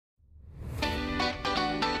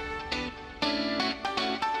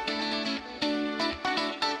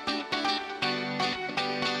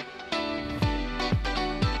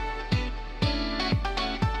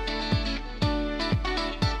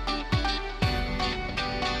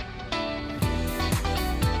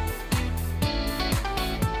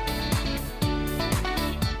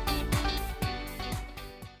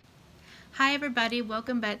Hi everybody,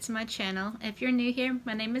 welcome back to my channel. If you're new here,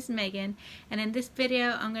 my name is Megan, and in this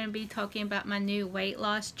video I'm going to be talking about my new weight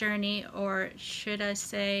loss journey, or should I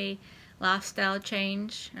say lifestyle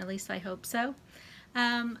change, at least I hope so.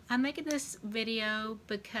 I'm making this video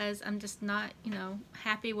because I'm just not,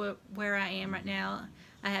 happy with where I am right now.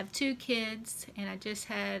 I have 2 kids and I just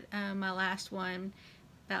had my last one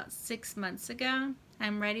about 6 months ago.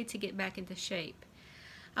 I'm ready to get back into shape.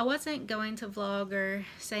 I wasn't going to vlog or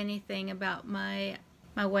say anything about my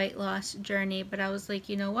weight loss journey, but I was like,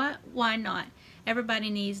 you know what? Why not? Everybody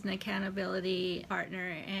needs an accountability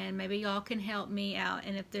partner, and maybe y'all can help me out.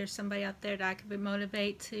 And if there's somebody out there that I could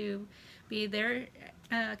motivate to be their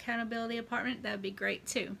accountability partner, that would be great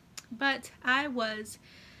too. But I was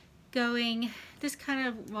just kind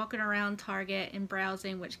of walking around Target and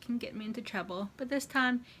browsing, which can get me into trouble, but this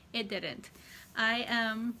time it didn't.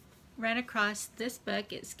 I ran across this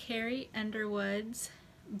book. It's Carrie Underwood's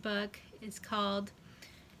book. It's called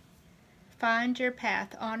Find Your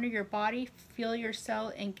Path, Honor Your Body, Fuel Your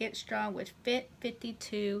Soul, and Get Strong with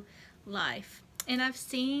FIT52 Life. And I've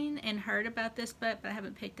seen and heard about this book, but I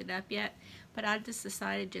haven't picked it up yet. But I just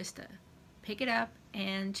decided just to pick it up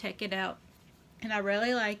and check it out. And I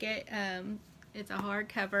really like it. It's a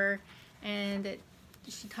hardcover, and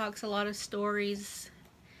she talks a lot of stories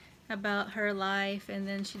about her life, and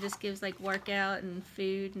then she just gives like workout and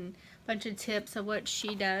food and a bunch of tips of what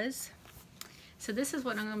she does. So this is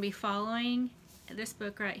what I'm going to be following, this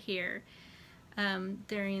book right here,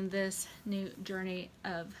 during this new journey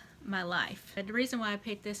of my life. The reason why I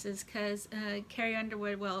picked this is because Carrie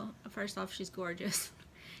Underwood, well, first off, she's gorgeous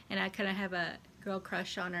and I kind of have a girl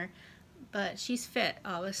crush on her, but she's fit,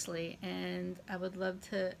 obviously, and I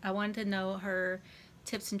wanted to know her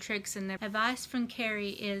tips and tricks. And the advice from Carrie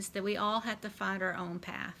is that we all have to find our own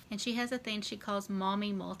path, and she has a thing she calls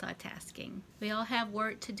mommy multitasking. We all have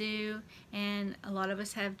work to do, and a lot of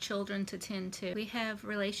us have children to tend to. We have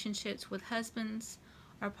relationships with husbands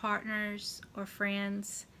or partners or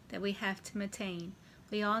friends that we have to maintain.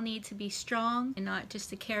 We all need to be strong, and not just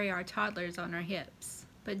to carry our toddlers on our hips,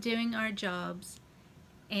 but doing our jobs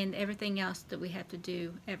and everything else that we have to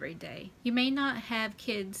do every day. You may not have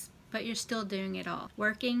kids, but you're still doing it all.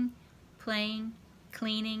 Working, playing,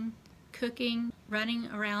 cleaning, cooking, running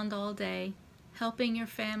around all day, helping your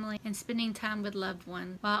family, and spending time with loved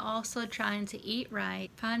ones, while also trying to eat right,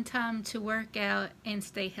 find time to work out, and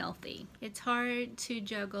stay healthy. It's hard to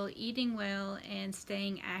juggle eating well and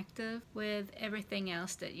staying active with everything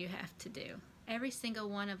else that you have to do. Every single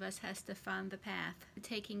one of us has to find the path to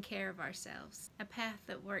taking care of ourselves, a path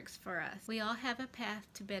that works for us. We all have a path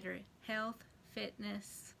to better health,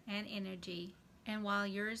 fitness, and energy, and while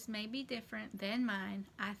yours may be different than mine,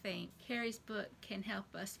 I think Carrie's book can help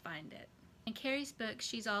us find it. In Carrie's book,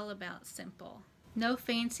 she's all about simple. No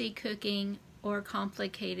fancy cooking or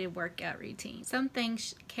complicated workout routine. Some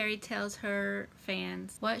things Carrie tells her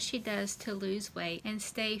fans what she does to lose weight and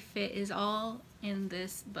stay fit is all in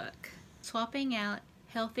this book. Swapping out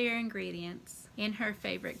healthier ingredients in her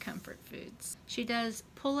favorite comfort foods. She does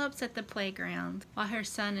pull-ups at the playground while her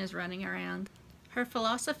son is running around. Her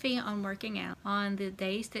philosophy on working out on the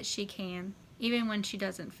days that she can, even when she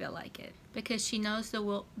doesn't feel like it, because she knows there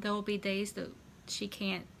will be days that she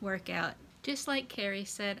can't work out. Just like Carrie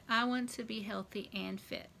said, I want to be healthy and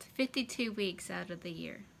fit 52 weeks out of the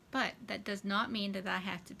year. But that does not mean that I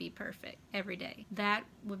have to be perfect every day. That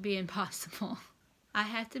would be impossible. I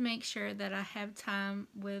have to make sure that I have time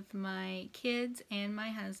with my kids and my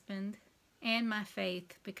husband and my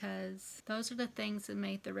faith, because those are the things that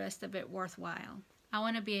make the rest of it worthwhile. I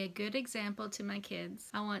want to be a good example to my kids.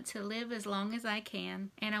 I want to live as long as I can,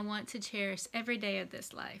 and I want to cherish every day of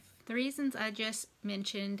this life. The reasons I just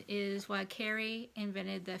mentioned is why Carrie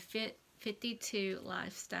invented the FIT52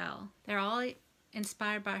 lifestyle. They're all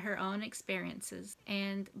inspired by her own experiences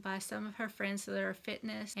and by some of her friends that are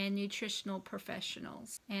fitness and nutritional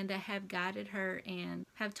professionals, and that have guided her and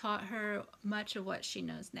have taught her much of what she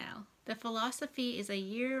knows now. The philosophy is a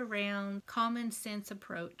year-round, common sense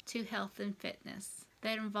approach to health and fitness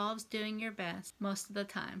that involves doing your best most of the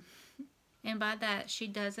time. And by that, she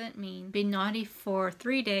doesn't mean be naughty for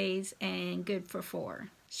 3 days and good for 4.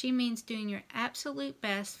 She means doing your absolute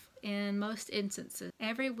best in most instances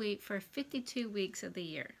every week for 52 weeks of the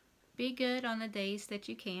year. Be good on the days that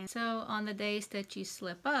you can, so on the days that you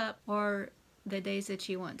slip up or the days that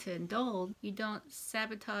you want to indulge, you don't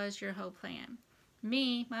sabotage your whole plan.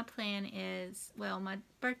 My plan is, well, my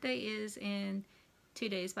birthday is in 2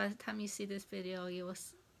 days. By the time you see this video,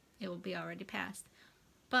 it will be already passed.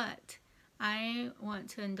 But I want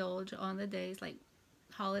to indulge on the days like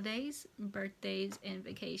holidays, birthdays, and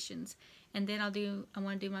vacations. And then I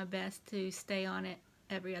want to do my best to stay on it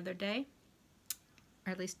every other day,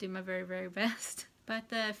 or at least do my very, very best. But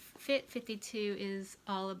the FIT52 is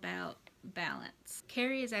all about balance.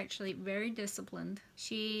 Carrie is actually very disciplined.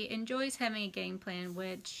 She enjoys having a game plan,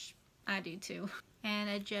 which I do too, and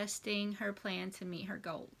adjusting her plan to meet her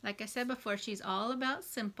goal. Like I said before, she's all about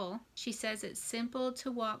simple. She says it's simple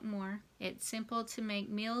to walk more. It's simple to make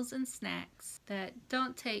meals and snacks that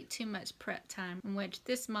don't take too much prep time, in which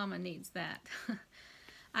this mama needs that.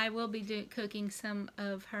 I will be cooking some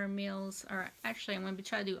of her meals, or actually I'm going to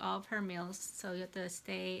try to do all of her meals, so you have to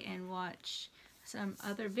stay and watch some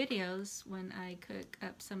other videos when I cook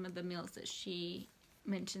up some of the meals that she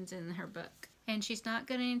mentions in her book. And she's not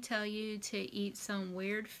going to tell you to eat some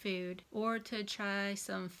weird food or to try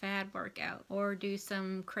some fad workout or do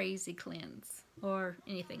some crazy cleanse or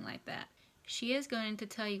anything like that. She is going to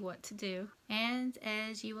tell you what to do, and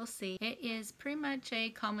as you will see, it is pretty much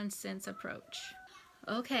a common sense approach.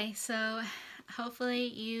 Okay, so hopefully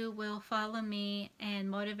you will follow me and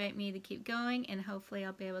motivate me to keep going, and hopefully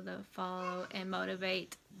I'll be able to follow and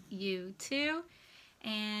motivate you too.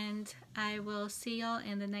 And I will see y'all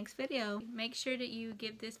in the next video. Make sure that you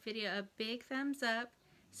give this video a big thumbs up,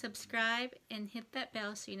 subscribe, and hit that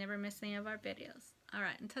bell so you never miss any of our videos.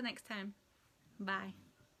 Alright, until next time, bye.